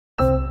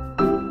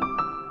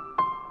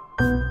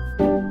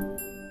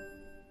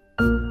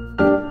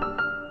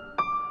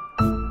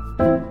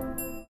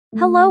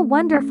Hello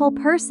wonderful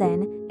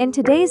person, in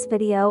today's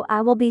video I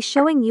will be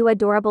showing you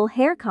adorable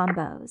hair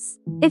combos.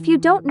 If you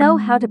don't know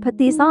how to put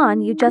these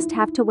on, you just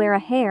have to wear a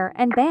hair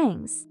and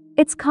bangs.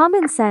 It's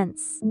common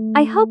sense.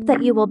 I hope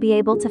that you will be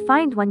able to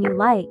find one you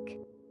like.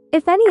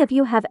 If any of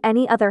you have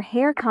any other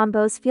hair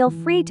combos, feel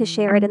free to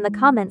share it in the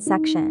comment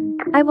section.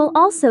 I will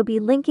also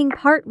be linking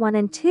part 1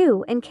 and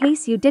 2 in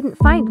case you didn't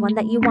find one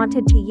that you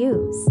wanted to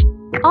use.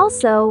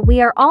 Also,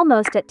 we are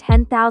almost at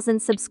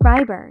 10,000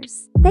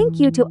 subscribers. Thank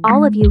you to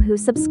all of you who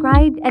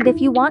subscribed, and if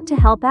you want to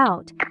help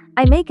out,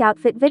 I make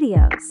outfit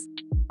videos.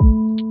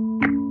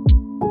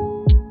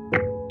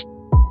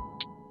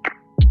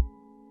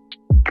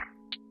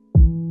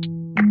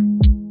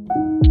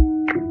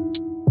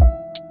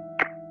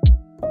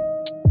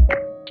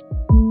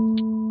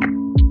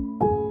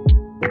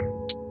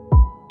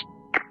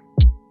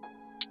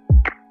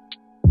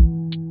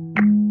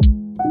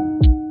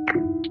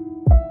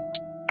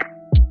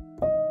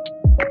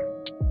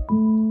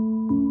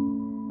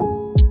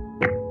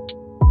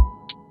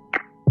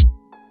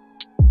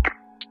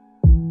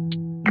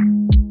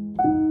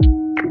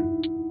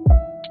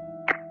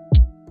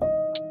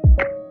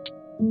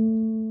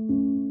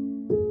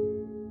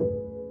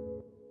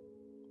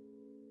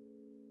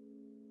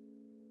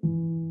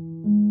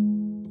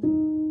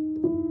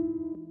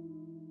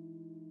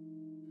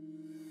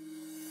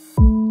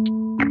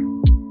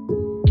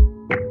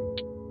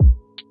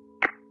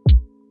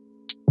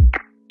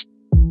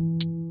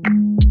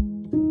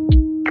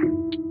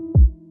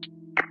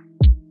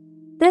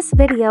 This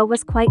video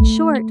was quite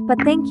short, but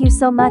thank you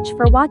so much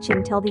for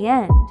watching till the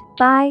end.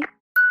 Bye.